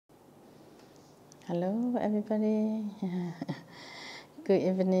Hello, everybody. Good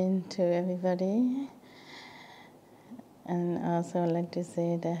evening to everybody. And also I'd like to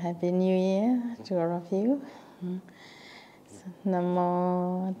say the Happy New Year to all of you.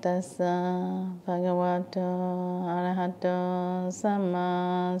 Namo tassa bhagavato arahato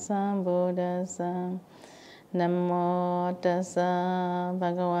samma sambuddhassa. Namo tassa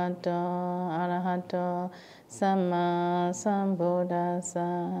bhagavato arahato samma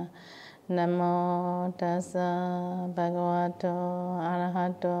sambuddhassa. Namo tassa bhagavato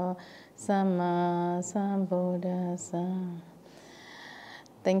arahato samma sambuddhassa.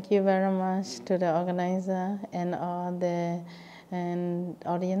 Thank you very much to the organizer and all the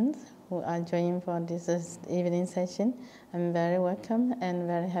audience who are joining for this evening session. I'm very welcome and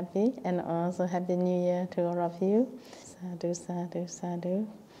very happy, and also Happy New Year to all of you. Sadhu, sadhu, sadhu.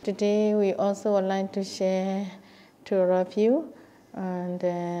 Today we also would like to share to all of you and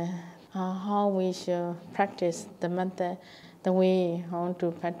how we should practice the method, the way how to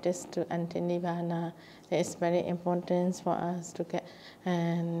practice to attain Nibbana. It's very important for us to get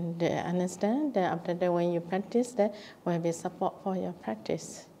and understand that after that when you practice that will be support for your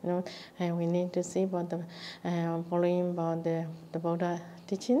practice. And we need to see about the following about the Buddha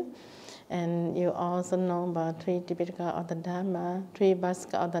teaching. And you also know about three Dipankara of the Dharma. Three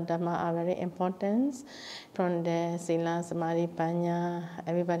baskets of the Dharma are very important. From the Sila, Samadhi, Panya,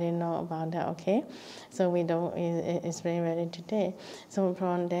 everybody know about that, okay? So we don't, it's very, very today. So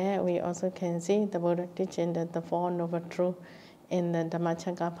from there, we also can see the Buddha teaching that the Four Noble Truths in the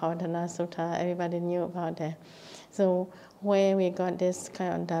Dhammacakkappavattana Sutta. Everybody knew about that. So where we got this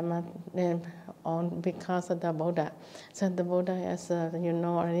kind of Dharma on because of the Buddha. So the Buddha is, you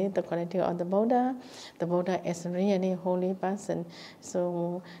know already, the quality of the Buddha. The Buddha is really holy person.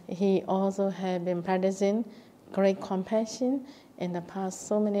 So he also had been practicing great compassion in the past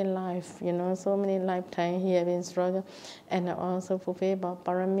so many lives, so many lifetimes he has been struggling, and also fulfilled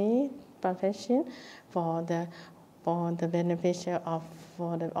parami, perfection for the beneficial of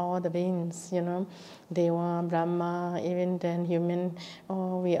all the beings, Deva, Brahma, even then human,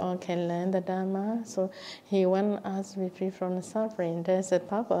 we all can learn the Dharma. So he wants us to be free from the suffering. That's the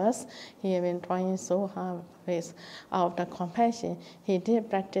purpose. He has been trying so hard out of the compassion. He did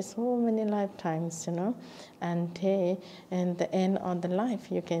practice so many lifetimes, until the end of the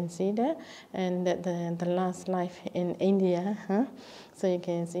life, you can see that, and the last life in India, So you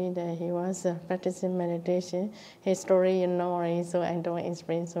can see that he was practicing meditation. His story you know already, so I don't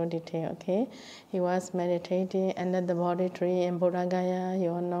explain so detail, okay? He was meditating under the Bodhi tree in Bodh Gaya, you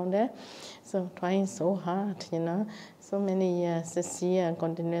all know that. So trying so hard, so many years, 6 years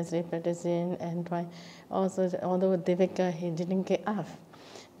continuously practicing and trying. Also, although difficult, he didn't get up.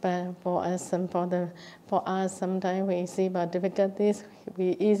 But for us, sometimes we see about difficulties,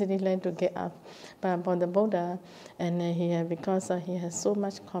 we easily learn to get up. But for the Buddha, and because he has so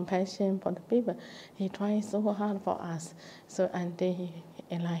much compassion for the people, he tries so hard for us. So until he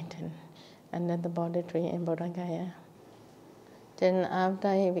enlightened under the Bodhi tree in Bodh Gaya. Then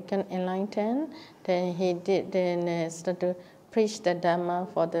after he became enlightened, then he start to preach the Dhamma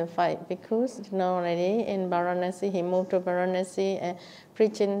for the 5 bhikkhus. Already in Varanasi, he moved to Varanasi and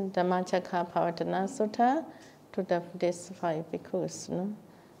preaching Dhammacakkappavattana Sutta to these 5 bhikkhus.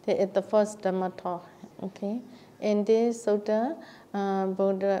 This is the first Dhamma talk. Okay. In this sutta,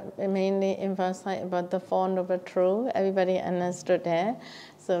 Buddha mainly emphasized about the Four Noble Truths. Everybody understood that.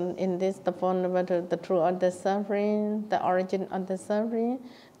 So in this, the Four Noble Truths, the truth of the suffering, the origin of the suffering,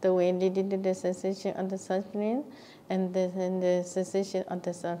 the way leading to the cessation of the suffering, and the cessation of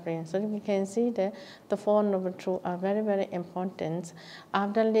the suffering. So we can see that the Four Noble Truths are very, very important.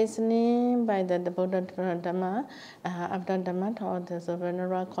 After listening by the Buddha Dhamma, after Dhamma talk, the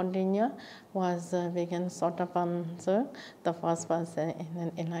Venerable continued was began Sotapan, so the first person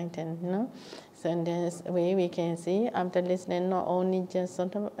enlightened. So in this way we can see after listening not only just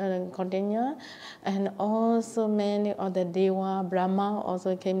continue, and also many of the Deva, Brahma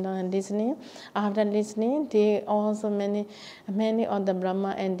also came down and listening. After listening, they also many of the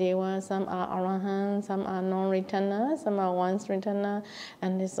Brahma and Deva, some are Arahant, some are non-returner, some are once returner,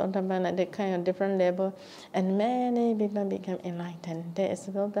 and this sort of the kind of different level, and many people become enlightened.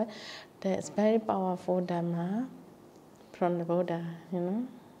 That's very powerful Dhamma from the Buddha,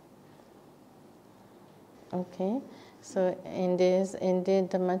 Okay, So in the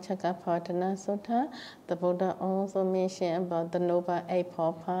Dhammacakkappavattana Sutta, the Buddha also mentioned about the Noble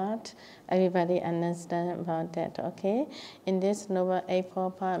Eightfold Path. Everybody understand about that, okay? In this Noble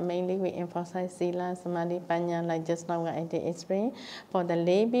Eightfold Path, mainly we emphasize Sila, Samadhi, Panya, like just now I did explain. For the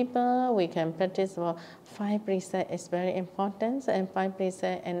lay people, we can practice for 5 precepts is very important, and 5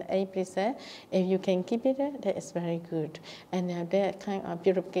 precepts and 8 precepts. If you can keep it, that is very good. And that kind of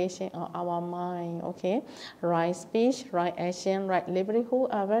purification of our mind, okay? Right speech, right action, right livelihood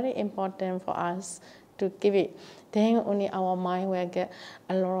are very important for us to give it. Then only our mind will get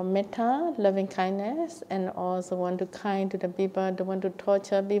a lot of metta, loving kindness, and also want to kind to the people, don't want to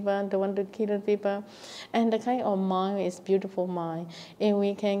torture people, don't want to kill people. And the kind of mind is beautiful mind. If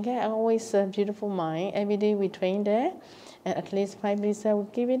we can get always a beautiful mind, every day we train there, and at least 5 precepts we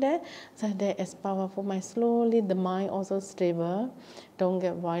give it that, so that is powerful mind. Slowly the mind also stable, don't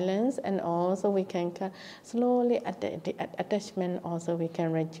get violence, and also we can slowly the attachment also we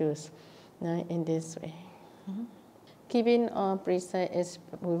can reduce in this way. Keeping our precept is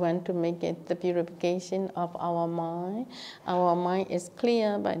we want to make it the purification of our mind. Our mind is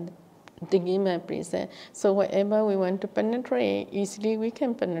clear by thinking by precept. So wherever we want to penetrate, easily we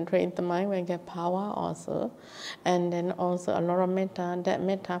can penetrate. The mind will get power also. And then also a lot of metta, that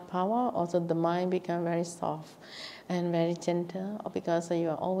metta power, also the mind become very soft and very gentle, because you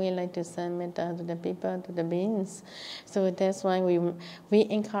always like to send metta to the people, to the beings. So that's why we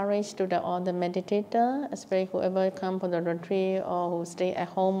encourage to all the meditator, especially whoever come for the retreat or who stay at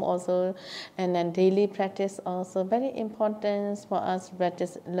home also, and then daily practice also. Very important for us to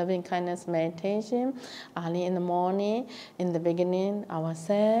practice loving kindness meditation early in the morning, in the beginning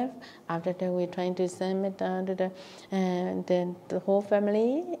ourselves. After that, we're trying to send metta to the whole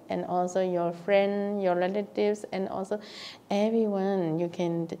family, and also your friend, your relatives, and also everyone. You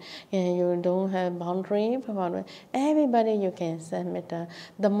can, you don't have boundary. Everybody you can send metta.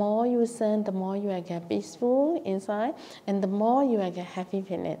 The more you send, the more you will get peaceful inside, and the more you will get happy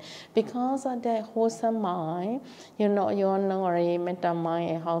feeling. Because of that wholesome mind, you know already metta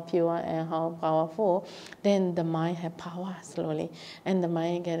mind and how pure and how powerful. Then the mind have power slowly, and the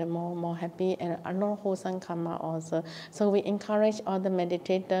mind get more happy, and a lot of wholesome karma also. So we encourage all the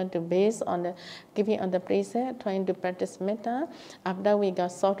meditator to base on the giving on the precept, trying to practice metta. After we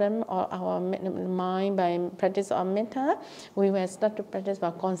got softened our mind by practice of metta, we will start to practice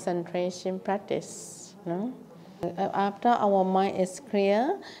our concentration practice. No? After our mind is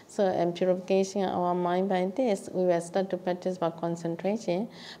clear, so and purification of our mind by this, we will start to practice our concentration.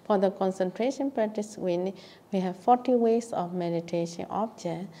 For the concentration practice, we have 40 ways of meditation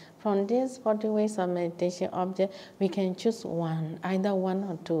object. From these 40 ways of meditation object, we can choose one, either one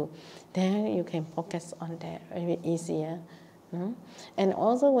or two. Then you can focus on that, very easier. No? And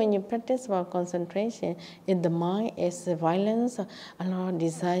also when you practice about concentration, in the mind is violence, a lot of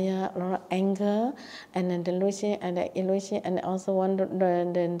desire, a lot of anger, and then delusion and the illusion, and also when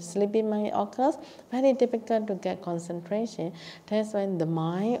the sleepy mind occurs, very difficult to get concentration. That's when the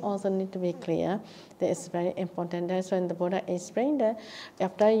mind also need to be clear. That is very important. That's when the Buddha explained that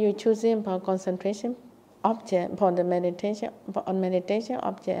after you choosing about concentration object for the meditation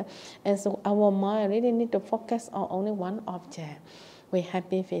object, and so our mind really need to focus on only one object with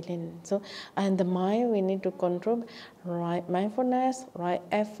happy feeling. So and the mind we need to control right mindfulness, right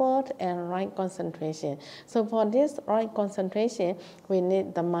effort, and right concentration. So for this right concentration, we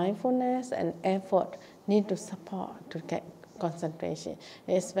need the mindfulness and effort need to support to get concentration.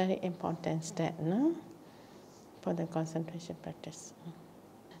 It's very important step, no, for the concentration practice.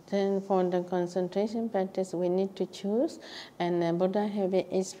 Then for the concentration practice, we need to choose, and Buddha have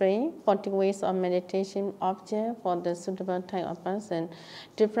explained 40 ways of meditation object for the suitable type of person.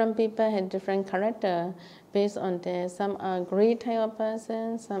 Different people have different character based on that. Some are greed type of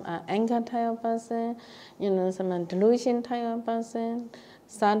person, some are anger type of person, some are delusion type of person,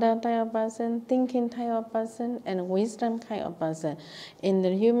 sada type of person, thinking type of person, and wisdom type of person. In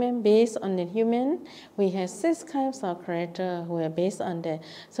the human, based on the human, we have 6 kinds of character who are based on that.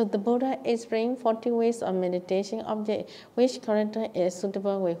 So the Buddha explained 40 ways of meditation object, which character is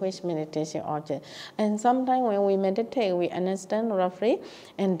suitable with which meditation object. And sometimes when we meditate, we understand roughly,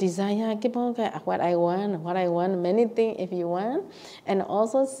 and desire, keep on what I want, many things if you want. And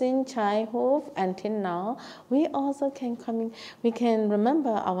also since childhood until now, we also can we can remember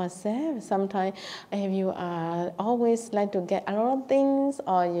ourselves. Sometimes if you are always like to get a lot of things,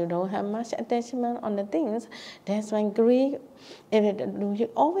 or you don't have much attachment on the things, that's when greed If you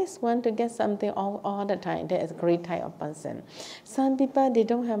always want to get something all the time, that is a great type of person. Some people, they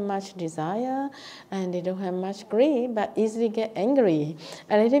don't have much desire and they don't have much greed, but easily get angry.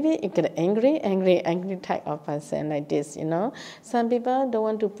 A little bit, you get angry type of person like this, you know. Some people don't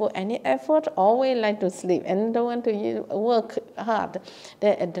want to put any effort, always like to sleep and don't want to work hard.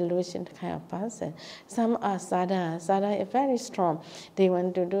 They're a delusion kind of person. Some are sada. Sada is very strong. They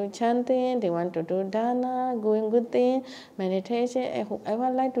want to do chanting, they want to do dana, doing good thing, meditation, and whoever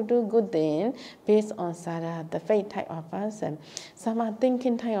like to do good thing based on sada, the faith type of person. Some are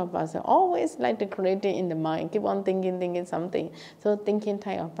thinking type of person, always like to create it in the mind, keep on thinking something. So thinking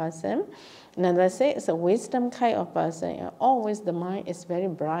type of person. Another say it's a wisdom kind of person. Always the mind is very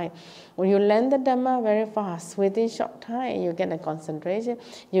bright. When you learn the Dhamma very fast, within short time, you get a concentration.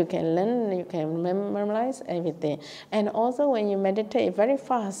 You can learn, you can memorize everything. And also when you meditate very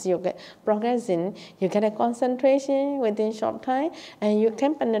fast, you get progressing. You get a concentration within short time, and you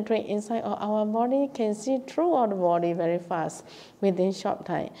can penetrate inside of our body, can see through our body very fast within short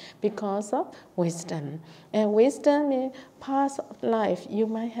time because of wisdom. And wisdom is past life. You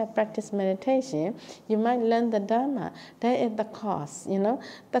might have practiced meditation. You might learn the Dhamma. That is the cause, you know.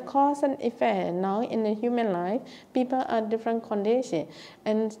 The cause and effect. Now in the human life, people are different conditions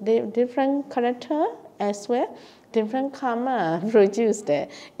and they different character as well. Different karma produced there.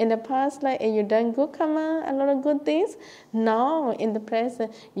 In the past, like you done good karma, a lot of good things. Now in the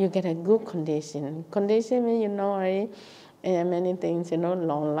present, you get a good condition. Condition means, you know, already many things, you know,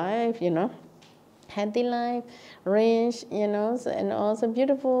 long life, you know, healthy life, rich, you know, and also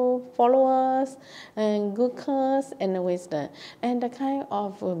beautiful followers, and good cause, and wisdom. And the kind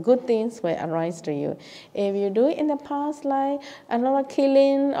of good things will arise to you. If you do in the past life, a lot of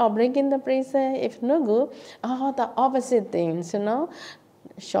killing or breaking the precept, if no good, all the opposite things, you know,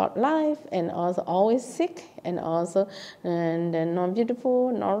 short life and also always sick and also and not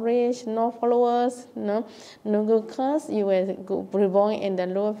beautiful, not rich, no followers, no good cause. You will be born in the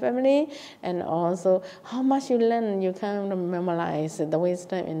lower family, and also how much you learn, you can memorize the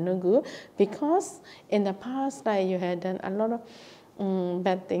wisdom and no good because in the past life you had done a lot of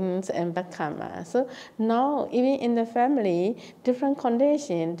bad things and bad karma. So now, even in the family, different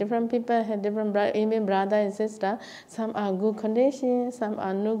condition, different people have different, even brother and sister. Some are good condition, some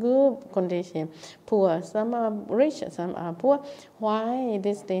are no good condition, poor. Some are rich, some are poor. Why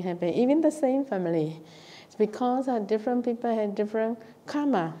this thing happen? Even the same family, it's because different people have different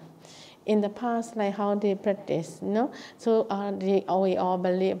karma. In the past, like how they practice, you know. So we all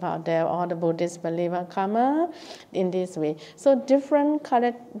believe about that. All the Buddhists believe about karma in this way. So different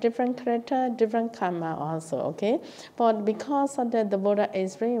character, different karma also. Okay, but because of that, the Buddha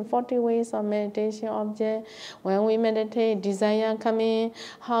is bringing 40 ways of meditation object. When we meditate, desire coming,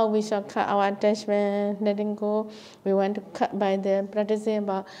 how we shall cut our attachment, letting go. We want to cut by the practicing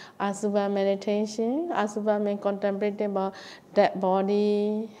about asubha meditation. Asubha means contemplating about that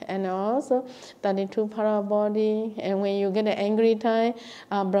body and also 32 para body. And when you get an angry time,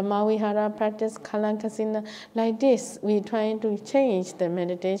 Brahma Vihara practice Kalankasina. Like this, we trying to change the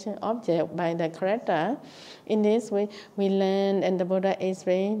meditation object by the character. In this way, we learn, and the Buddha is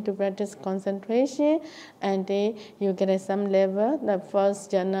trying to practice concentration, and you get some level, the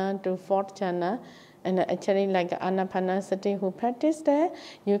first jhana to fourth jhana. And actually, like Anapanasati who practice that,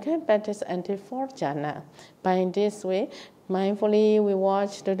 you can practice until fourth jhana. By this way, mindfully, we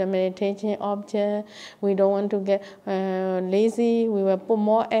watch to the meditation object. We don't want to get lazy. We will put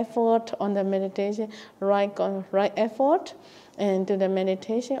more effort on the meditation, right effort, and to the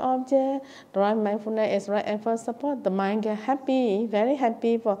meditation object. Right mindfulness is right effort support. The mind get happy, very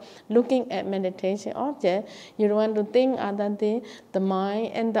happy for looking at meditation object. You don't want to think other than the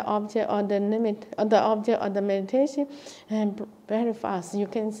mind and the object or the limit or the object or the meditation, and very fast you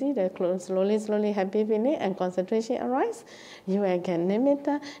can see the slowly happy feeling and concentration arise. You will get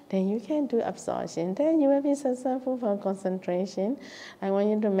nimitta, then you can do absorption. Then you will be successful for concentration. I want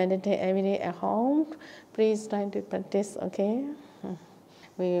you to meditate every day at home. Please try to practice, okay?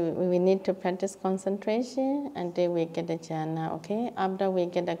 We need to practice concentration until we get the jhana, okay? After we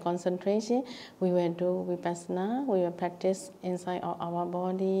get the concentration, we will do vipassana. We will practice inside of our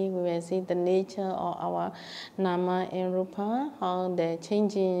body. We will see the nature of our nama and rupa, how they're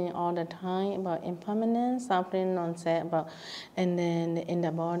changing all the time, about impermanence, suffering, non-self, about, and then in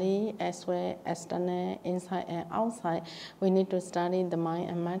the body as well, external, inside and outside. We need to study the mind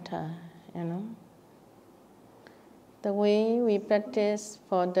and matter, you know. The way we practice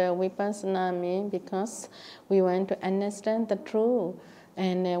for the vipassana means because we want to understand the truth.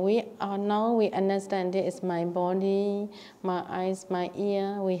 And we are now we understand this is my body, my eyes, my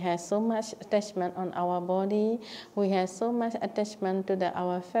ear. We have so much attachment on our body. We have so much attachment to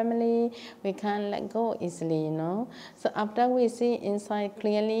our family. We can't let go easily, So after we see inside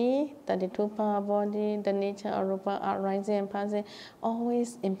clearly, 32 power body, the nature of rupa, arising and passing,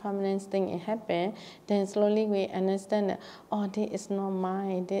 always impermanent thing happen. Then slowly we understand that, oh, this is not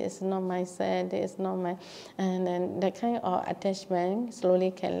mine, this is not myself, this is not my, and then that kind of attachment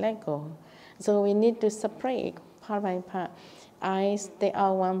slowly can let go. So we need to separate part by part. Eyes, they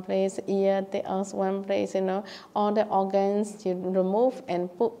are one place, ear, they are one place, all the organs you remove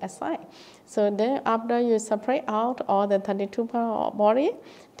and put aside. So then after you separate out all the 32 part of body,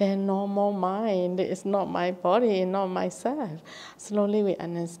 then no more mind, it's not my body, not myself. Slowly we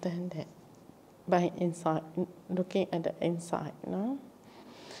understand that by inside, looking at the inside,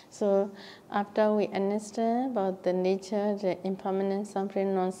 So after we understand about the nature, the impermanent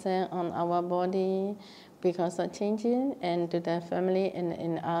suffering nonsense on our body because of changing, and to the family and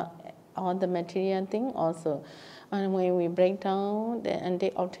in all the material thing also. And when we break down and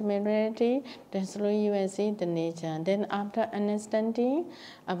the ultimate reality, then slowly you will see the nature. Then after understanding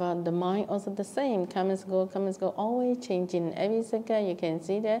about the mind, also the same, comes, go, always changing. Every second you can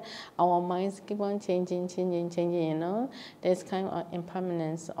see that our minds keep on changing, There's kind of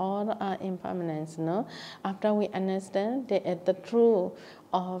impermanence, all are impermanence, After we understand the truth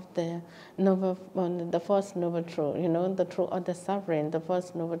of the noble, the first noble truth, the truth of the suffering, the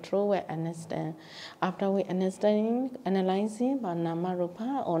first noble truth we understand. After we understand, analyzing about nama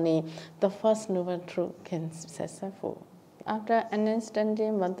rupa, only the first noble truth can be successful. After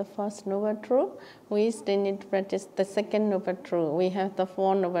understanding about the first noble truth, we still need to practice the second noble truth. We have the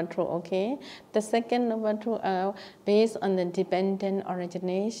four noble truth, okay? The second noble truth are based on the dependent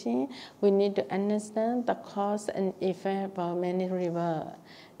origination. We need to understand the cause and effect of many rivers.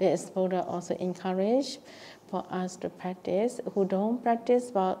 The Buddha also encourage for us to practice. Who don't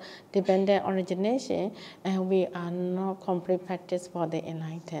practice for dependent origination, and we are not complete practice for the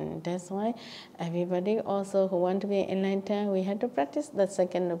enlightened. That's why everybody also who want to be enlightened, we have to practice the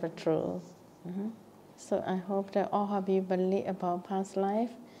second noble truth. So I hope that all of you believe about past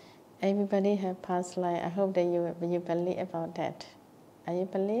life. Everybody have past life. I hope that you believe about that. Are you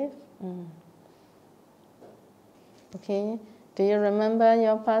believe? Okay. Do you remember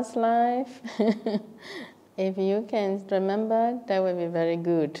your past life? If you can remember, that will be very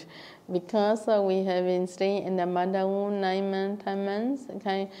good. Because we have been staying in the mother womb 9 months, 10 months,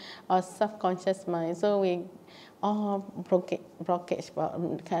 okay, our subconscious mind. So we all blockage,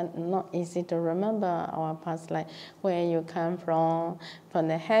 not easy to remember our past life, where you come from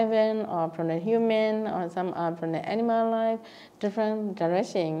the heaven or from the human, or some are from the animal life, different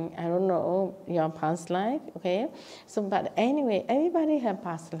direction. I don't know your past life, okay? So, but anyway, everybody have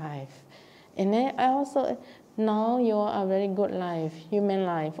past life. And then I also know you are a very good life, human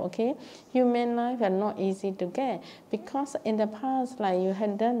life, okay? Human life are not easy to get because in the past life you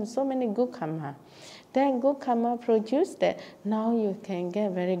had done so many good karma. That good karma produced that now you can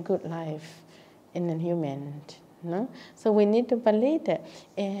get very good life in a human. So we need to believe that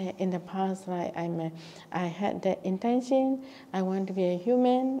in the past life I had that intention, I want to be a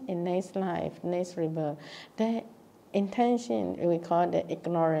human in next life, next rebirth. That intention, we call the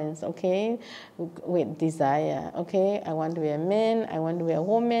ignorance, okay, with desire, okay, I want to be a man, I want to be a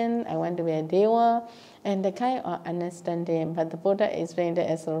woman, I want to be a deva, and the kind of understanding, but the Buddha explained it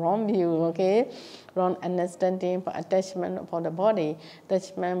as a wrong view, okay, wrong understanding for attachment for the body,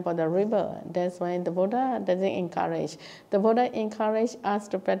 attachment for the river. That's why the Buddha doesn't encourage. The Buddha encouraged us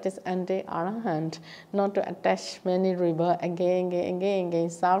to practice anti-arahant, not to attach many river again,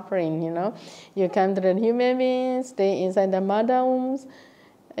 suffering, You come to the human beings, stay inside the mother wombs.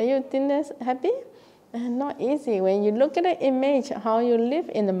 You think that's happy? Not easy. When you look at the image, how you live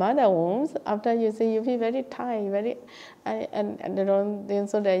in the mother wombs, after you see, you feel very tired, and don't think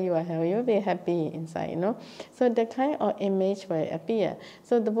so that you are happy. You'll be happy inside, So the kind of image will appear.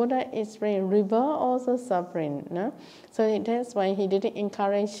 So the Buddha is very river also suffering, So that's why he didn't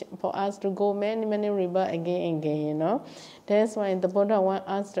encourage for us to go many river again, That's why the Buddha wants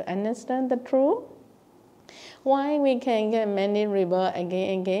us to understand the truth. Why we can get many river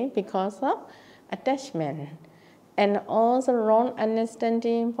again? Because of attachment, and also wrong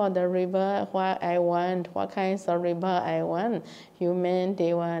understanding for the river, what I want, what kinds of river I want, human,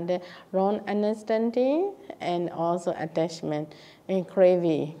 deva, the wrong understanding, and also attachment and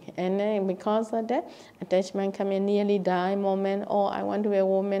craving. And then because of that, attachment come in nearly die moment, oh, I want to be a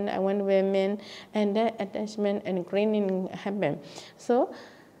woman, I want to be a man, and that attachment and craving happen. So,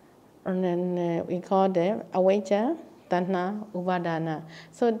 and then we call them avijja, tanha, upadana.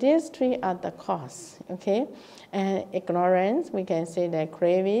 So these three are the cause, okay? And ignorance, we can say that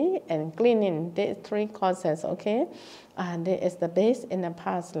craving and clinging, these three causes, okay? This is the base in the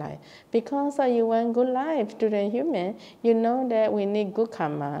past life. Because you want good life to the human, you know that we need good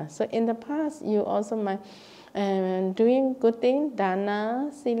karma. So in the past, you also might doing good things,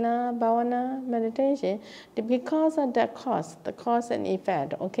 dana, sila, bhavana, meditation, because of that cause, the cause and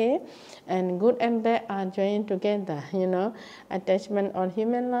effect, okay? And good and bad are joined together, attachment on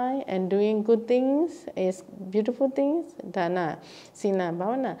human life and doing good things is beautiful things, dana, sila,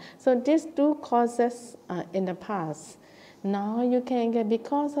 bhavana. So these two causes are in the past. Now you can get,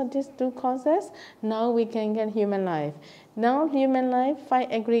 because of these two causes, now we can get human life. Now human life, five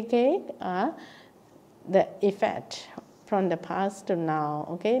aggregate are the effect from the past to now,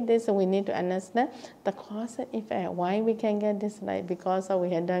 okay? This we need to understand the cause and effect, why we can get this life, because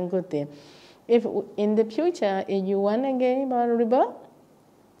we have done good things. If in the future, if you want again about rebirth,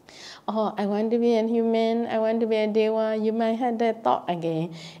 I want to be a human, I want to be a deva, you might have that thought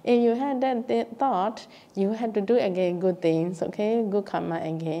again. If you had that thought, you have to do again good things, okay? Good karma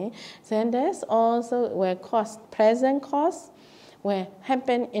again. So that's also where present cause will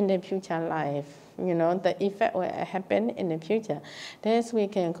happen in the future life. The effect will happen in the future. This we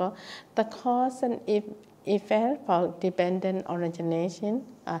can call the cause and effect for dependent origination,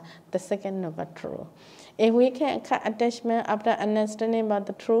 the second noble truth. If we can cut attachment after understanding about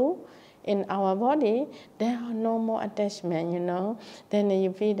the truth in our body, there are no more attachment, Then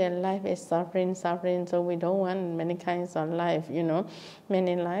you feel that life is suffering, so we don't want many kinds of life,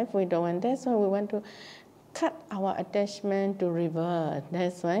 Many life, we don't want that, so we want to cut our attachment to reverse.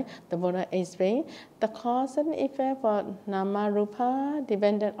 That's why the Buddha explained the cause and effect for nama rupa,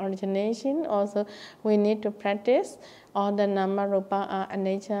 dependent origination. Also, we need to practice all the nama rupa are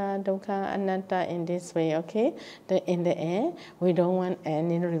anicca, dukkha, anatta in this way, okay? In the end, we don't want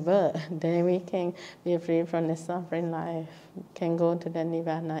any reverse. Then we can be free from the suffering life, can go to the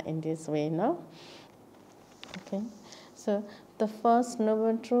nirvana in this way, no? Okay, so the first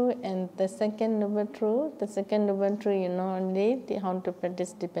noble truth and the second noble truth. The second noble truth, only how to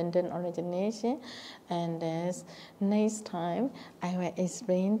practice dependent origination. And next time, I will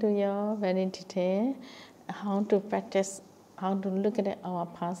explain to you very detailed how to practice, how to look at our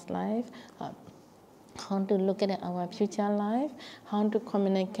past life, how to look at our future life, how to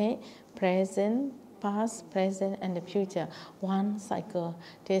communicate present, past, present, and the future. One cycle.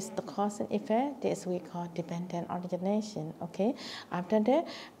 This is the cause and effect. This we call dependent origination. Okay. After that,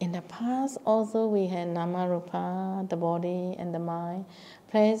 in the past also we had nama rupa, the body and the mind.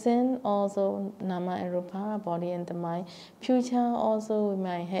 Present also nama and rupa, body and the mind. Future also we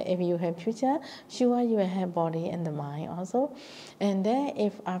might have. If you have future, sure you will have body and the mind also. And then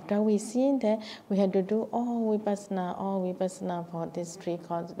if after we see that, we have to do all vipassana for these three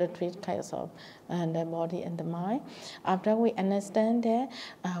causes, the three kinds of the body and the mind. After we understand that,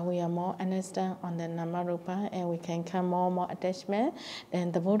 we are more understand on the nama rupa, and we can come more attachment.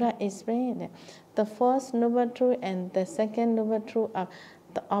 Then the Buddha explained that the first noble truth and the second noble truth are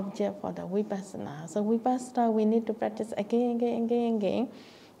the object for the vipassana. So vipassana we need to practice again,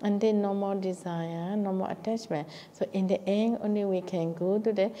 and then no more desire, no more attachment. So in the end, only we can go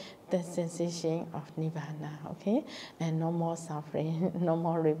to the sensation of nirvana, okay? And no more suffering, no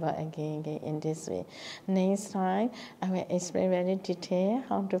more rebirth again in this way. Next time, I will explain very detailed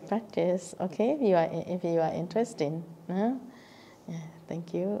how to practice, okay? If you are interested. Huh? Yeah,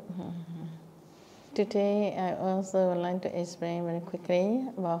 thank you. Today, I also would like to explain very quickly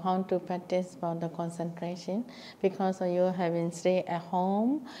about how to practice for the concentration. Because you have been stay at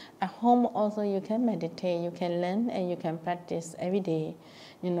home also you can meditate, you can learn, and you can practice every day.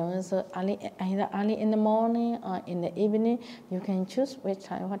 So either early in the morning or in the evening, you can choose what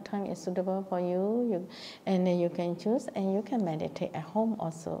time is suitable for you, and then you can choose, and you can meditate at home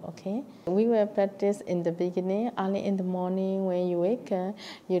also, okay? We will practice in the beginning, early in the morning when you wake up,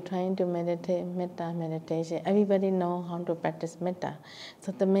 you're trying to meditate, metta meditation. Everybody know how to practice metta.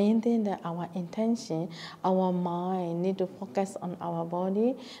 So the main thing that our intention, our mind need to focus on our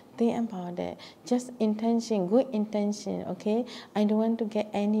body, think about that. Just intention, good intention, okay? I don't want to get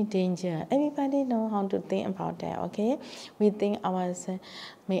any danger. Everybody know how to think about that, okay? We think ourselves,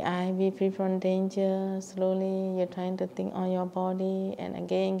 may I be free from danger? Slowly, you're trying to think on your body, and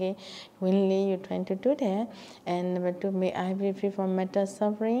again, willingly, you're trying to do that. And number two, may I be free from mental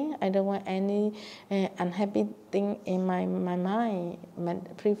suffering? I don't want any unhappy thing in my mind,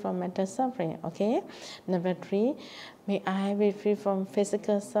 free from mental suffering, okay? Number three, may I be free from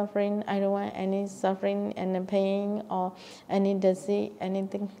physical suffering. I don't want any suffering and pain or any disease,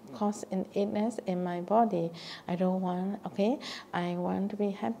 anything cause an illness in my body. I don't want, okay? I want to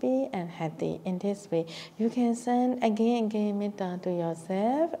be happy and healthy in this way. You can send again and again metta to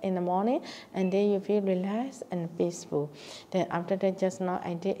yourself in the morning, and then you feel relaxed and peaceful. Then after that, just now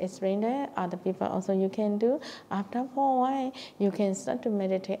I did explain that, other people also you can do. After for a while, you can start to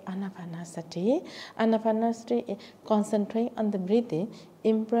meditate anapanasati. Anapanasati, concentrate on the breathing.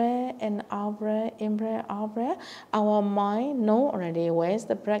 In-breath and out-breath, in-breath, out-breath. Our mind know already where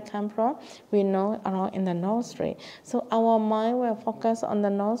the breath come from. We know around in the nostril. So our mind will focus on the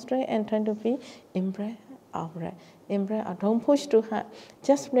nostril and try to feel in-breath, out-breath, in-breath, out. Don't push too hard.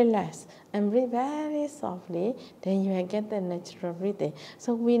 Just relax and breathe very softly. Then you will get the natural breathing.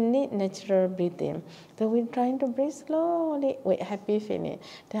 So we need natural breathing. So we're trying to breathe slowly with happy feeling.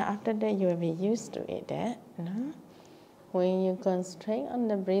 Then after that, you will be used to it. No? When you concentrate on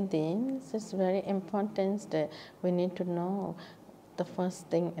the breathing, it's very important that we need to know the first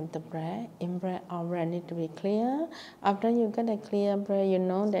thing in the breath, in-breath, out-breath need to be clear. After you get a clear breath, you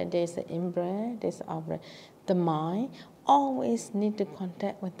know that there's an in-breath, there's out-breath. The mind always need to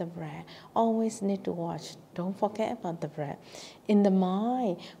contact with the breath, always need to watch. Don't forget about the breath. In the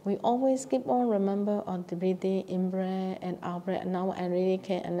mind, we always keep on remember on the breathing, in-breath and out-breath. Now I really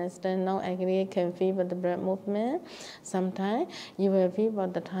can understand, now I really can feel the breath movement. Sometimes you will feel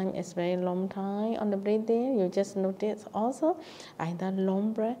about the time is very long time on the breathing. You just notice also either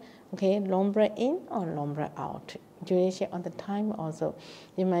long breath, okay, long breath in or long breath out. Duration on the time also.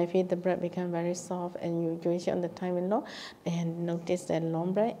 You might feel the breath become very soft and you duration on the time is long, and notice that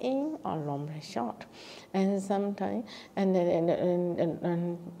long breath in or long breath short. And sometimes,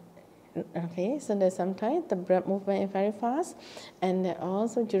 okay, so that sometimes the breath movement is very fast, and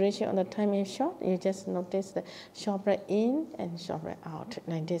also duration on the time is short. You just notice the short breath in and short breath out,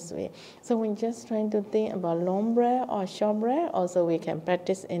 like this way. So when just trying to think about long breath or short breath, also we can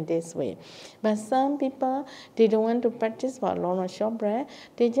practice in this way. But some people, they don't want to practice about long or short breath.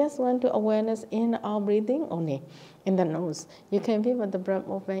 They just want to awareness in and out breathing only. In the nose, you can feel the breath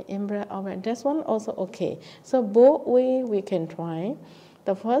movement in breath, out breath. That's one also okay. So both way we can try.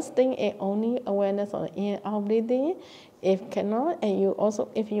 The first thing is only awareness on in and out breathing. If cannot, and you also,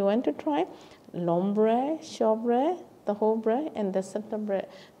 if you want to try long breath, short breath, the whole breath, and the center breath,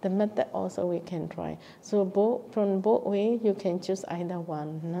 the method also we can try. So both from both ways, you can choose either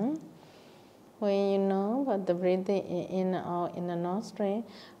one. No? When you know about the breathing in and out in the nostril,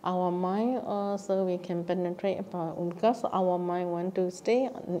 our mind also we can penetrate about, because our mind want to stay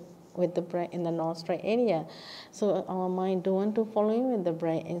with the breath in the nostril area. So our mind don't want to follow with the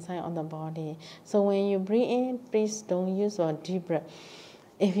breath inside of the body. So when you breathe in, please don't use a deep breath.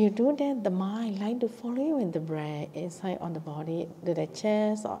 If you do that, the mind like to follow with the breath inside on the body, to the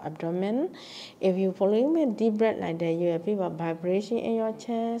chest or abdomen. If you follow with deep breath like that, you will feel a vibration in your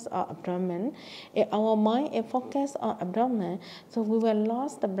chest or abdomen. If our mind is focused on abdomen, so we will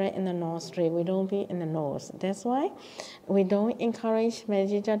lose the breath in the nostril. We don't be in the nose. That's why we don't encourage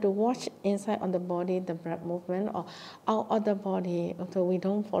meditation to watch inside on the body, the breath movement, or out of the body, so we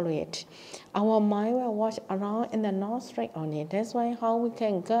don't follow it. Our mind will watch around in the nostril only. That's why how we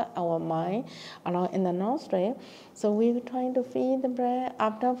can get our mind around in the nostril. So we're trying to feel the breath.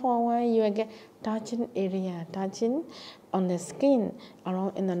 After for a while, you will get touching area, touching on the skin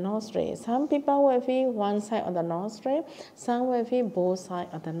around in the nostril. Some people will feel one side of the nostril, some will feel both sides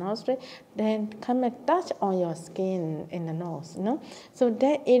of the nostril. Then come and touch on your skin in the nose. No? So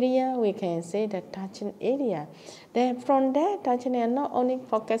that area we can say the touching area. Then from that touching area, not only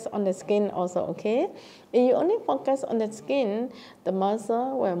focus on the skin also, okay? If you only focus on the skin, the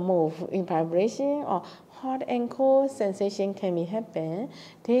muscle will move in vibration or hot and cold sensation can be happen.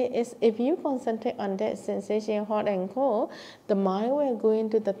 If you concentrate on that sensation, hot and cold, the mind will go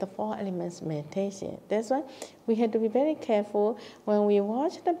into the four elements meditation. That's why we have to be very careful when we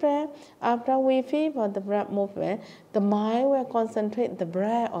watch the breath. After we feel the breath movement, the mind will concentrate the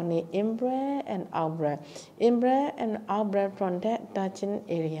breath on the in breath and out breath. In breath and out breath from that touching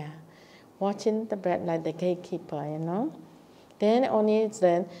area. Watching the breath like the gatekeeper, you know. Then only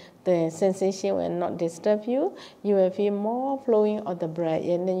then the sensation will not disturb you. You will feel more flowing of the breath,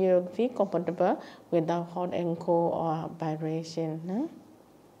 and then you will feel comfortable without hot and cold or vibration. No?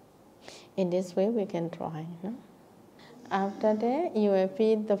 In this way, we can try. No? After that, you will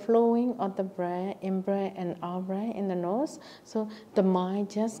feel the flowing of the breath, in-breath and out-breath in the nose. So the mind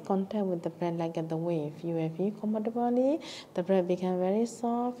just contact with the breath like the wave. You will feel comfortably. The breath become very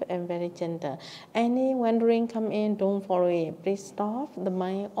soft and very gentle. Any wandering come in, don't follow it. Please stop. The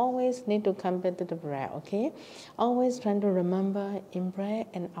mind always need to come back to the breath, okay? Always trying to remember in-breath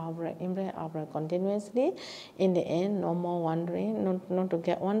and out-breath, in-breath, out-breath continuously. In the end, no more wandering, not to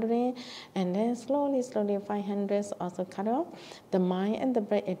get wandering. And then slowly, 500 also cut off. The mind and the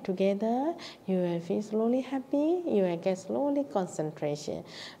breath together, you will feel slowly happy, you will get slowly concentration.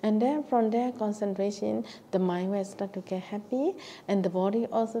 And then from there concentration, the mind will start to get happy and the body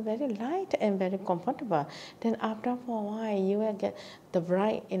also very light and very comfortable. Then after for a while, you will get the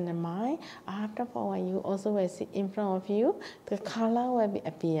bright in the mind. After for a while, you also will see in front of you, the color will be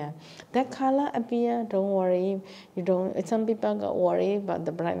appear. That color appear, don't worry. You don't. Some people got worried about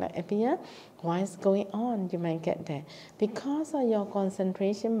the bright light appear. Why is going on? You might get that. Because of your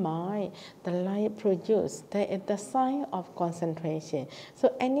concentration mind, the light produced, that is the sign of concentration.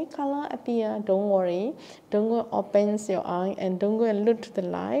 So any color appear, don't worry. Don't go open your eye and don't go and look to the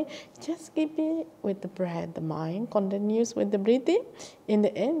light. Just keep it with the breath. The mind continues with the breathing. In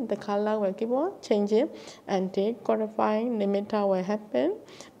the end, the color will keep on changing until qualifying nimitta will happen.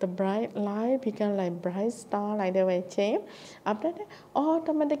 The bright light become like bright star, like they will change. After that,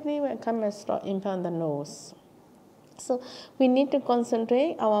 automatically will come and start in front of the nose. So we need to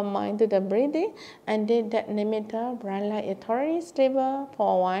concentrate our mind to the breathing and then that nimitta, bright light is totally stable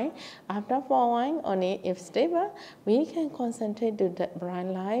for a while. After for a while, only if stable, we can concentrate to that bright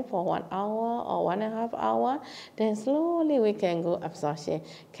light for 1 hour or 1.5 hours. Then slowly we can go absorption,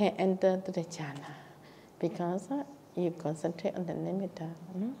 can enter to the jhana because you concentrate on the nimitta.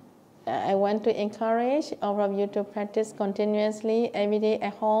 I want to encourage all of you to practice continuously every day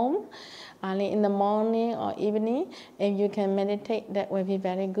at home, early in the morning or evening. If you can meditate, that will be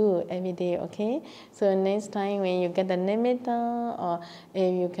very good every day, okay? So next time when you get the nimitta or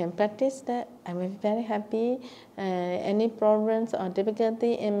if you can practice that, I will be very happy. Any problems or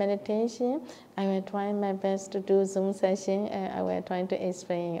difficulty in meditation, I will try my best to do Zoom session and I will try to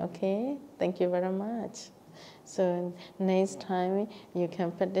explain, okay? Thank you very much. So next time you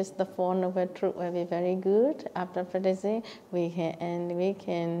can practice the Four Noble Truths will be very good. After practicing, we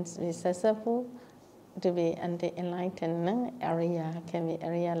can be successful to be enlightened area. Can be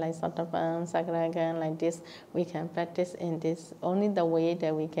area like Sotapan, Sakaragan, like this. We can practice in this. Only the way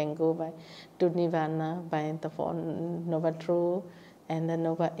that we can go by to Nirvana by the Four Noble Truths and the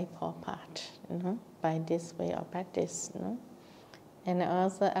Noble Eightfold Path. By this way of practice. And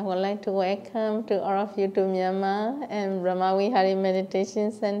also, I would like to welcome to all of you to Myanmar and Brahma Vihari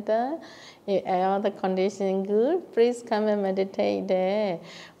Meditation Center. If all the conditions good, please come and meditate there.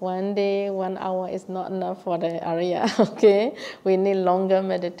 One day, 1 hour is not enough for the area, okay? We need longer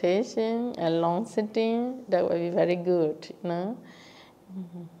meditation and long sitting. That will be very good,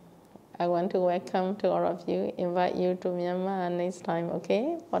 I want to welcome to all of you, invite you to Myanmar next time,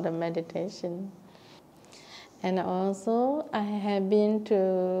 okay, for the meditation. And also, I have been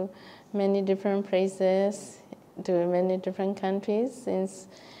to many different places, to many different countries since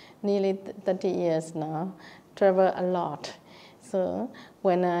nearly 30 years now, travel a lot. So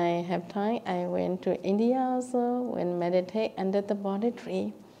when I have time, I went to India also, when meditate under the Bodhi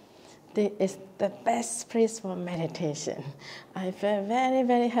tree. It's the best place for meditation. I feel very,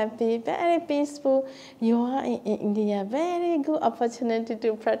 very happy, very peaceful. You are in India, very good opportunity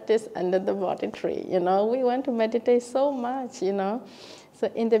to practice under the Bodhi tree. We want to meditate so much, So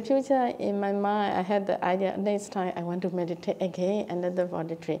in the future, in my mind, I had the idea, next time I want to meditate again under the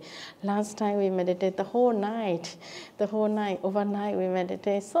Bodhi tree. Last time we meditated the whole night, overnight we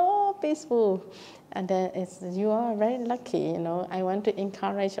meditate so peaceful. And you are very lucky, I want to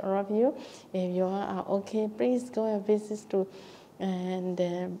encourage all of you. If you are okay, please go and visit to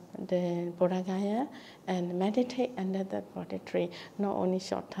the Bodh Gaya and meditate under the Bodhi tree. Not only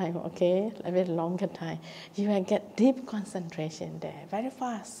short time, okay, a bit longer time. You will get deep concentration there, very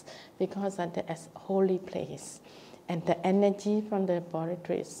fast, because of the holy place. And the energy from the Bodhi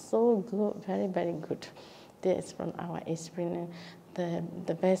tree is so good, very, very good. This is from our experience.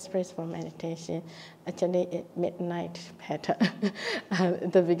 The best place for meditation. Actually, at midnight better.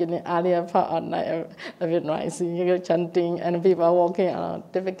 At the beginning, earlier part of night, a bit noisy, you're chanting, and people are walking around.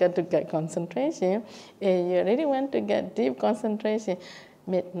 Difficult to get concentration. If you really want to get deep concentration,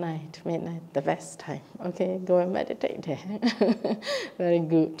 midnight, the best time. Okay, go and meditate there. Very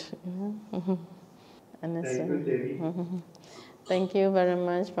good. Thank you, Devi. Thank you very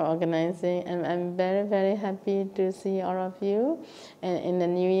much for organizing, and I'm very, very happy to see all of you. And in the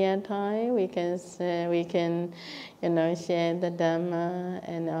New Year time, we can, share the Dhamma,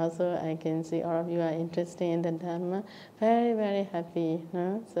 and also I can see all of you are interested in the Dhamma. Very, very happy.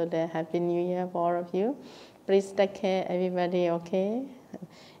 No? So the Happy New Year for all of you. Please take care, everybody. Okay.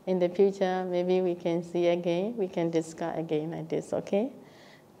 In the future, maybe we can see again. We can discuss again like this. Okay.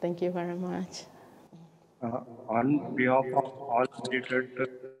 Thank you very much. On behalf of all meditators,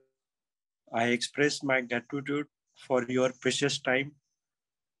 I express my gratitude for your precious time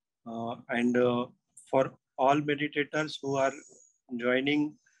and for all meditators who are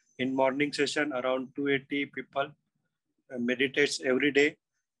joining in morning session. Around 280 people meditates every day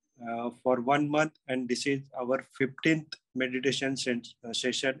for 1 month, and this is our 15th meditation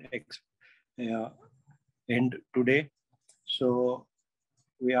session uh, end today. So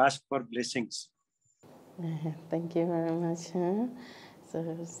we ask for blessings. Thank you very much. So,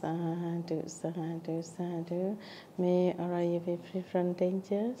 sadhu, sadhu, sadhu. May all of you be free from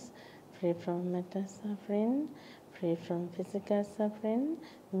dangers, free from mental suffering, free from physical suffering.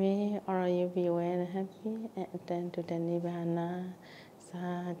 May all of you be well and happy and attend to the Nibbana.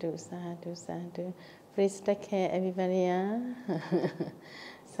 Sadhu, sadhu, sadhu. Please take care, everybody.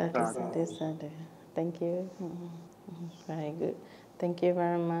 Sadhu, sadhu, sadhu. Thank you. Very good. Thank you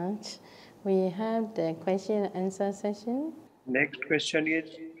very much. We have the question and answer session. Next question is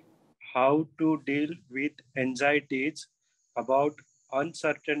how to deal with anxieties about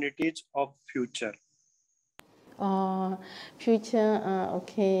uncertainties of future. Future,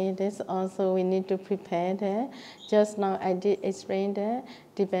 okay, this also we need to prepare there. Just now I did explain that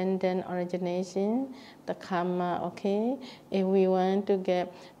dependent origination, the karma, okay. If we want to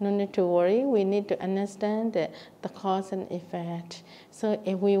get, no need to worry, we need to understand the cause and effect. So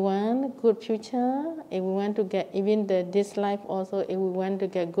if we want good future, if we want to get, even this life also, if we want to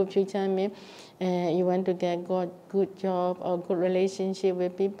get good future, means you want to get good job or good relationship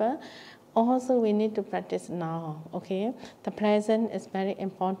with people, also we need to practice now, okay? The present is very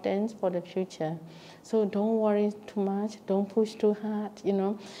important for the future. So don't worry too much, don't push too hard,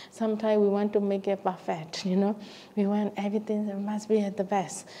 Sometimes we want to make it perfect, We want everything that must be at the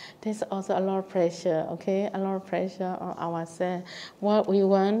best. There's also a lot of pressure, okay? A lot of pressure on ourselves. What we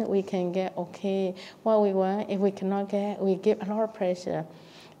want, we can get, okay. What we want, if we cannot get, we give a lot of pressure.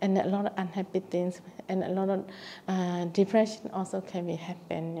 And a lot of unhappy things and a lot of depression also can be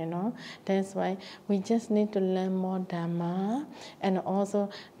happen, That's why we just need to learn more Dhamma and also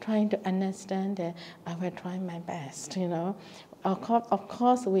trying to understand that I will try my best, Of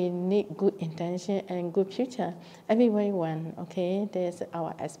course, we need good intention and good future. Everyone, okay, there's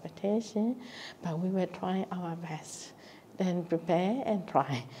our expectation, but we will try our best. Then prepare and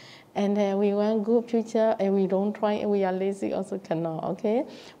try. And we want good future and we don't try and we are lazy also cannot, okay?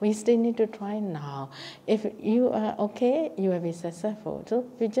 We still need to try now. If you are okay, you will be successful. So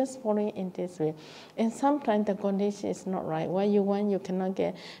you just follow in this way. And sometimes the condition is not right. What you want, you cannot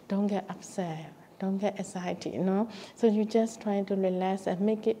get, don't get upset. Don't get anxiety, So you just try to relax and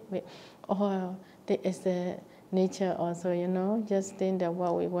make it with, there is the nature also, Just think that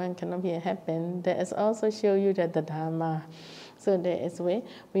what we want cannot be happen. That is also show you that the Dharma. So there is way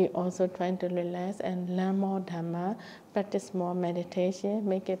we also trying to relax and learn more Dhamma, practice more meditation,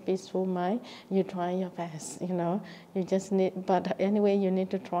 make a peaceful mind. You try your best, You just need, but anyway, you need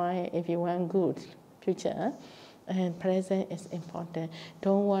to try if you want good future. And present is important.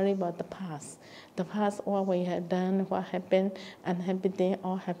 Don't worry about the past. The past, what we have done, what happened, unhappy thing,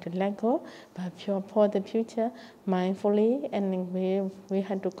 all have to let go. But for the future, mindfully, and we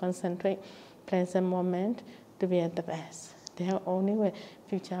have to concentrate present moment to be at the best. The only way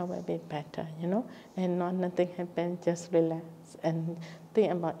future will be better, and not nothing happen, just relax and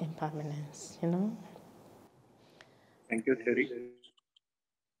think about impermanence, Thank you, Thierry.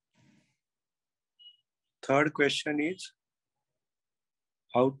 Third question is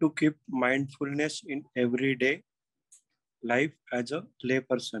how to keep mindfulness in everyday life as a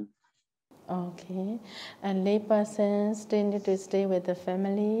layperson. Okay, and layperson still need to stay with the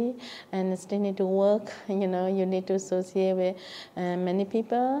family and still need to work. You need to associate with many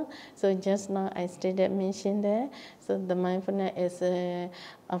people. So just now I stated mentioned there. So the mindfulness is,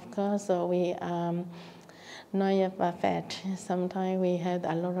 of course, so we not yet perfect. Sometimes we have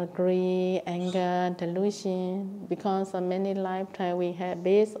a lot of greed, anger, delusion because of many lifetimes we have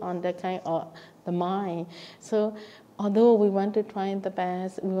based on the kind of the mind. So although we want to try the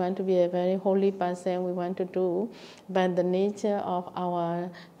best, we want to be a very holy person, we want to do, but the nature of our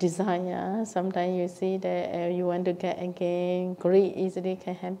desire, sometimes you see that you want to get again, greed easily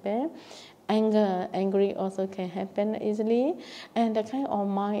can happen. angry also can happen easily, and the kind of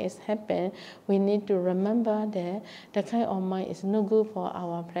mind is happen. We need to remember that the kind of mind is no good for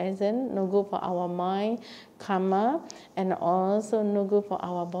our present, no good for our mind, karma, and also no good for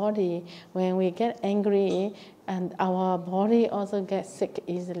our body. When we get angry, and our body also gets sick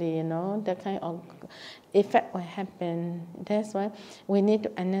easily, the kind of effect will happen. That's why we need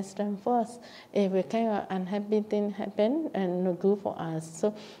to understand first if a kind of unhappy thing happen and not good for us.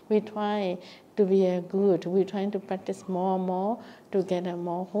 So we try to be good. We trying to practice more and more to get a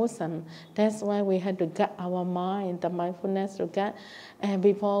more wholesome. That's why we have to guard our mind, the mindfulness to guard. And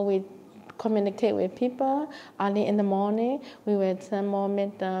before we communicate with people early in the morning, we will send more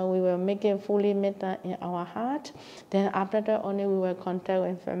metta, we will make it fully metta in our heart. Then after that only we will contact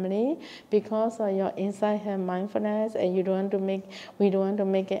with family, because your inside have mindfulness and we don't want to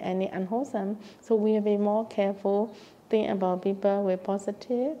make it any unwholesome. So we will be more careful, think about people with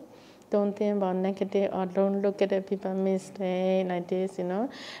positive. Don't think about negative, or don't look at the people mistake like this,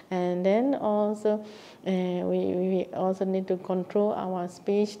 And then also, we also need to control our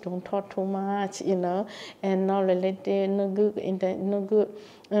speech. Don't talk too much, and not related, no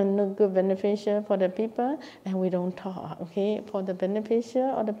good beneficial for the people, and we don't talk. Okay, for the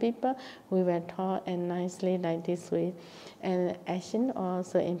beneficial of the people, we will talk and nicely like this way. And action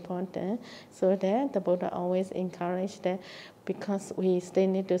also important, so that the Buddha always encourage that, because we still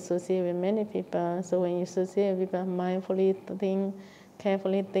need to associate with many people. So when you associate with people, mindfully think,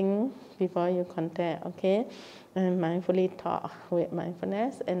 carefully think before you contact, okay? And mindfully talk with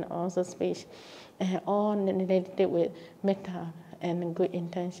mindfulness and also speech. And all related with metta and good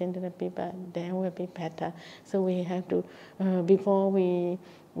intention to the people, then will be better. So we have to, before we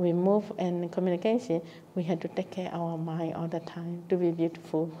move and communication, we have to take care of our mind all the time to be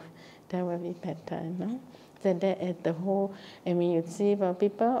beautiful. That will be better, So that is the whole, and when you see about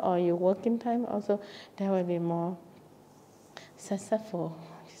people or you working time also, that will be more successful,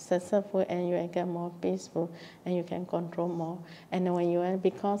 and you will get more peaceful, and you can control more. And when you are,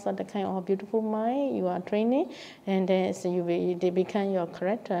 because of the kind of beautiful mind you are training, and then so they become your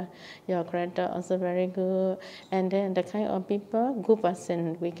character. Your character also very good. And then the kind of people, good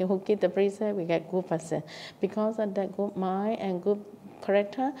person, who keep the precept, we get good person. Because of that good mind and good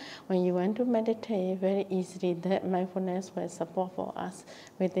character, when you want to meditate very easily, that mindfulness will support for us.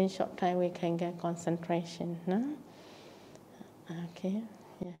 Within short time we can get concentration. No? Okay.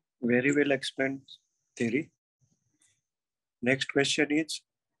 Yeah. Very well explained, theory. Next question is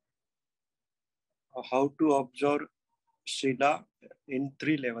how to observe Sila in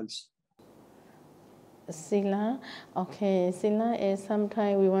 3 levels. Sila, okay, Sila is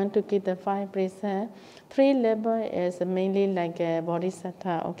sometimes we want to give the 5 precepts. 3 level is mainly like a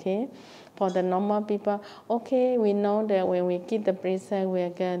bodhisattva, okay? For the normal people, okay, we know that when we give the precept, we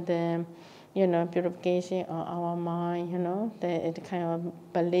get the, purification of our mind, the kind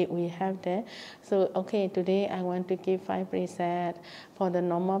of belief we have there. So, okay, today I want to give 5 precepts. For the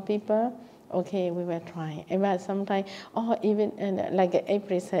normal people, okay, we will try. But sometimes, even like 8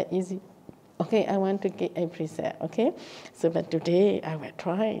 precepts, easy. Okay, I want to get a preset, okay? So, but today I will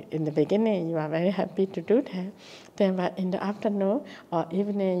try. In the beginning, you are very happy to do that. Then, but in the afternoon or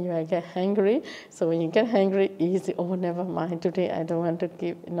evening, you will get hungry. So when you get hungry, easy, never mind. Today I don't want to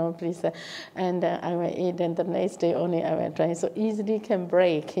give no preset. And I will eat, and the next day only I will try. So easily can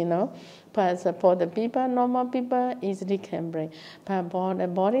break, But for the people, normal people, easily can break. But for the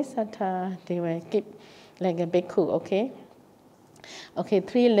bodhisattva, they will keep like a bhikkhu, okay? Okay,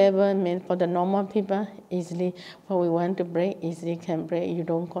 3 level means for the normal people, easily, what we want to break, easily can break. You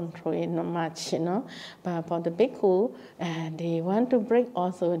don't control it not much, But for the bhikkhu, they want to break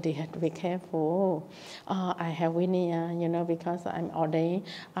also, they have to be careful. I have vinaya, because I'm ordained.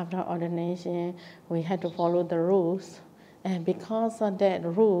 After ordination, we have to follow the rules. And because of that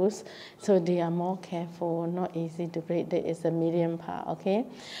rules, so they are more careful, not easy to break. There is a medium part, okay?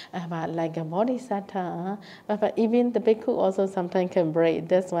 But like a bodhisattva, but even the bhikkhu also sometimes can break.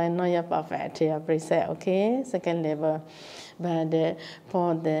 That's why not yet perfect, yeah, preset, okay? Second level. But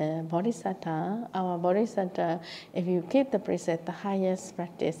for the bodhisattva, our bodhisattva, if you keep the preset, the highest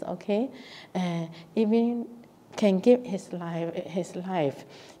practice, okay? Even can give his life.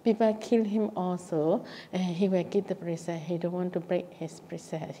 People kill him also, and he will keep the precept. He don't want to break his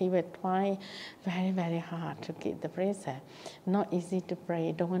precept. He will try very, very hard to keep the precept. Not easy to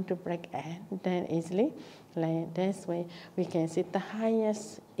break. Don't want to break it then easily. Like this way, we can see the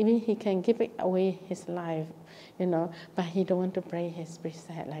highest Even he can give away his life, but he don't want to break his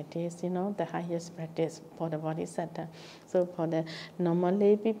precept like this, the highest practice for the bodhisattva. So for the normal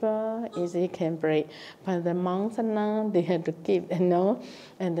lay people, easy can break, but the monks and nuns, they have to keep, and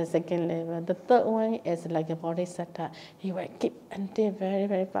the second level. The third one is like a bodhisattva. He will keep until very,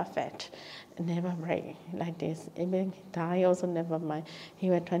 very perfect. Never break like this. Even he die also never mind. He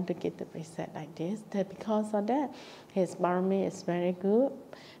was trying to keep the precept like this. That because of that, his parami is very good.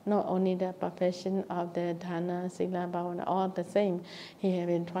 Not only the perfection of the dana, sila, bhavana, all the same. He has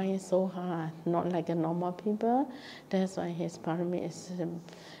been trying so hard, not like a normal people. That's why his parami is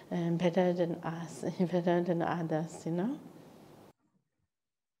better than us, better than others,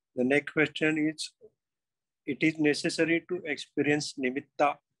 The next question is, it is necessary to experience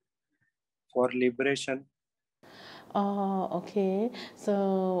nimitta for liberation? Oh, okay.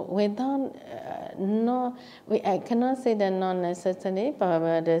 So without I cannot say that not necessary,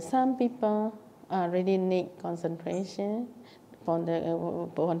 but some people really need concentration. For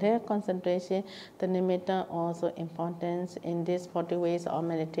their concentration, the nimitta also important in these 40 ways of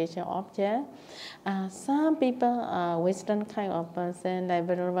meditation object. Some people are Western kind of person like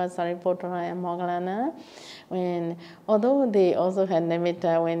Venerable Sariputta and Moggallana. Although they also had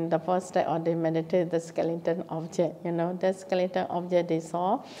nimitta when the first time or they meditate the skeleton object, that skeleton object they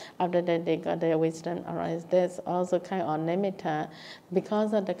saw, after that they got their wisdom arise. There's also kind of nimitta.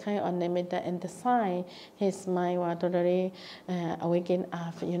 Because of the kind of nimitta and the sign, his mind was totally awakened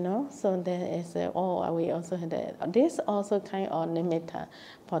up, So there is we also had this also kind of nimitta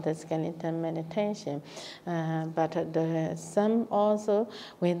for the skeleton meditation. But some also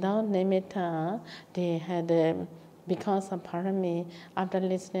without nimitta, they had because of parami, after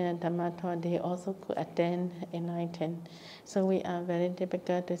listening to Dhamma talk, they also could attain enlightenment. So we are very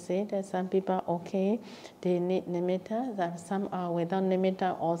difficult to say that some people are okay, they need nimitta, that some are without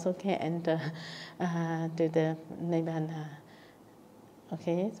nimitta also can enter to the nibbana.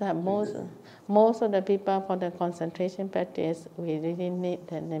 Okay, so most of the people for the concentration practice, we really need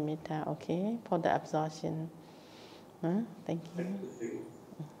the nimitta, okay, for the absorption. Thank you.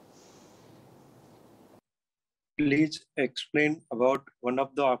 Please explain about one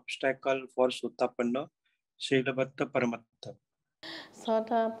of the obstacles for Sotapanna, Shilabhatta Paramatta.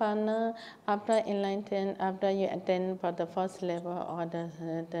 Sotapanna, after enlightenment, after you attain for the first level or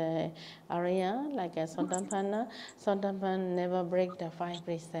the area, like a Sotapanna never break the 5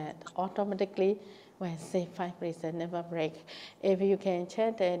 precepts. Automatically, when say 5 precepts never break. If you can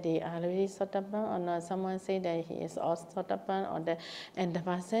check that they are already Sotapanna or not, someone say that he is also Sotapanna and the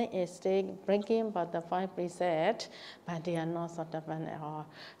person is still breaking but the 5 precepts, but they are not Sotapanna at all.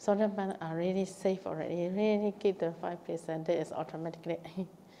 Sotapanna are really safe already, really keep the 5 precepts, that is automatically.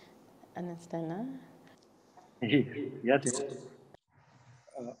 Understand, huh? Yes.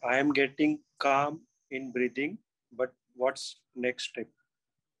 I am getting calm in breathing, but what's next step?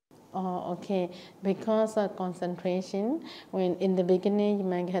 Oh, okay. Because of concentration, when in the beginning you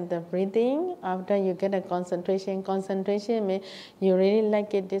might get the breathing, after you get a concentration means you really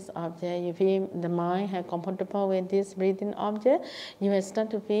like it, this object, you feel the mind have comfortable with this breathing object, you will start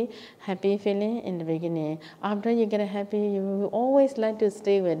to feel happy feeling in the beginning. After you get happy, you will always like to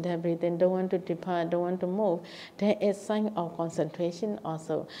stay with the breathing, don't want to depart, don't want to move. There is sign of concentration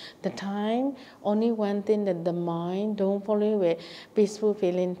also. The time, only one thing that the mind don't follow with peaceful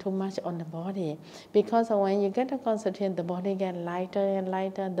feeling too much on the body, because when you get a concentration, the body get lighter and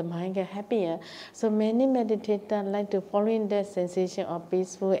lighter, the mind get happier. So many meditators like to follow in that sensation of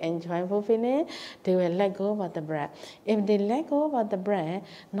peaceful and joyful feeling. They will let go of the breath. If they let go of the breath,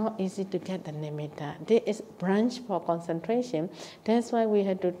 not easy to get the nimitta. There is branch for concentration. That's why we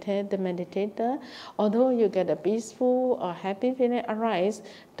have to tell the meditator, although you get a peaceful or happy feeling arise,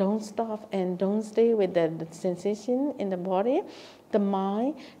 don't stop and don't stay with the sensation in the body. The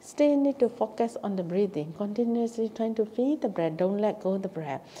mind still need to focus on the breathing, continuously trying to feel the breath, don't let go of the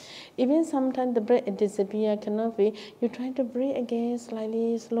breath. Even sometimes the breath disappear, cannot feel, you try to breathe again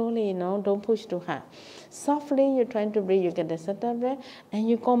slightly, slowly, don't push too hard. Softly you try to breathe, you get the subtle breath, and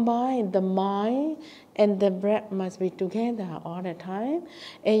you combine the mind and the breath must be together all the time.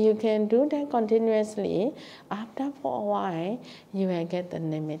 And you can do that continuously. After for a while, you will get the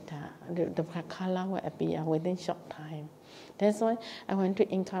nimitta, the color will appear within short time. That's why I want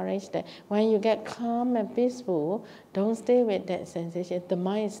to encourage that when you get calm and peaceful, don't stay with that sensation. The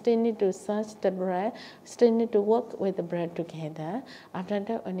mind still need to search the breath, still need to work with the breath together. After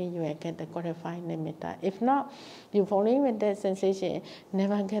that, only you will get the qualified nimitta. If not, you following with that sensation,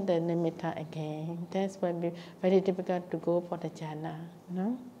 never get the nimitta again. That's why it's very difficult to go for the jhana.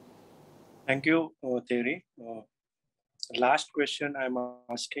 Thank you, Thierry. last question I'm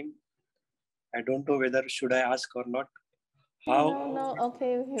asking. I don't know whether should I ask or not. How No,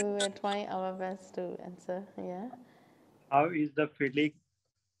 okay, we will try our best to answer, yeah. how is the feeling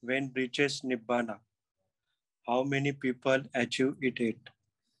when reaches Nibbana? How many people achieve it?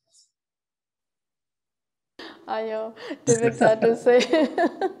 I difficult to say,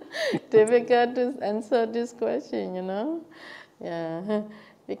 difficult to answer this question, Yeah,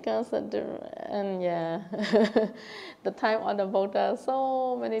 because of and yeah, the time of the Buddha,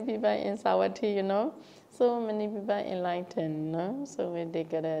 so many people in Savatthi, so many people enlightened, So when they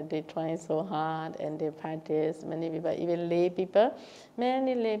try so hard and they practice, many people, even lay people,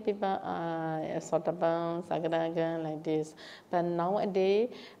 many lay people are Sotapan, Sagadaga, like this. But nowadays,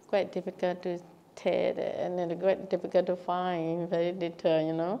 quite difficult to take and then quite difficult to find, very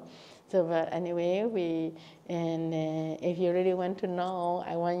little, So, but anyway, if you really want to know,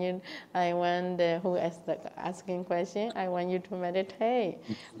 I want who is asking question, I want you to meditate.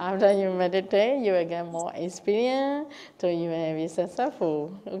 After you meditate, you will get more experience, so you will be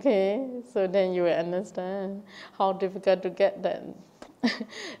successful. Okay, so then you will understand how difficult to get the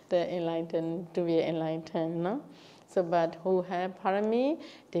enlightened to be enlightened, no? So, but who have parami,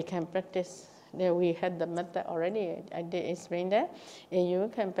 they can practice. We had the method already. I did explain that. And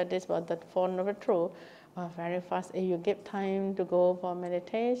you can practice for the Four Noble Truths very fast. If you give time to go for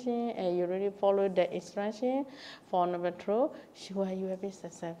meditation and you really follow the instruction for Noble Truths, sure you will be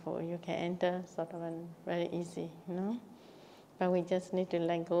successful. You can enter sort of very easy, But we just need to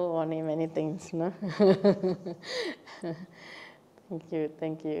let go on many things,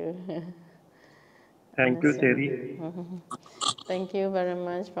 Thank you. Thank you, Terry. Thank you very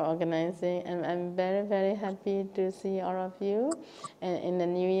much for organizing, and I'm very, very happy to see all of you. And in the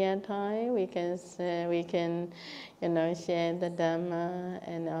New Year time, we can, share the Dhamma,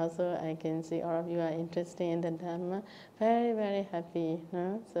 and also I can see all of you are interested in the Dhamma. Very, very happy,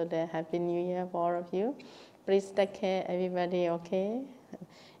 So the Happy New Year for all of you. Please take care, everybody. Okay.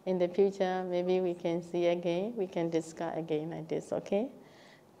 In the future, maybe we can see again. We can discuss again like this. Okay.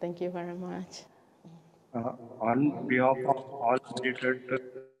 Thank you very much. On behalf of all meditators,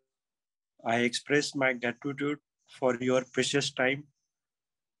 I express my gratitude for your precious time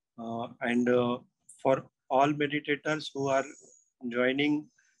and for all meditators who are joining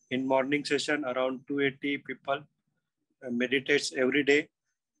in morning session. Around 280 people meditates every day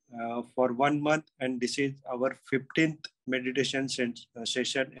for 1 month, and this is our 15th meditation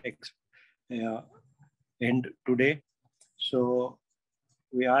session uh, end today. So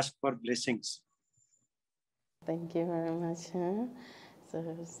we ask for blessings. Thank you very much. So,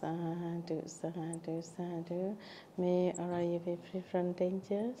 sadhu, sadhu, sadhu. May all of you be free from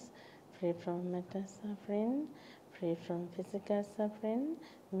dangers, free from mental suffering, free from physical suffering.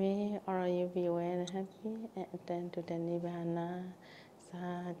 May all of you be well and happy and attend to the Nibbana.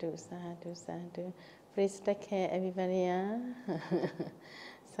 Sadhu, sadhu, sadhu. Please take care, everybody.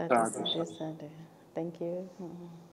 Sadhu, Sadhu. sadhu, sadhu. Thank you.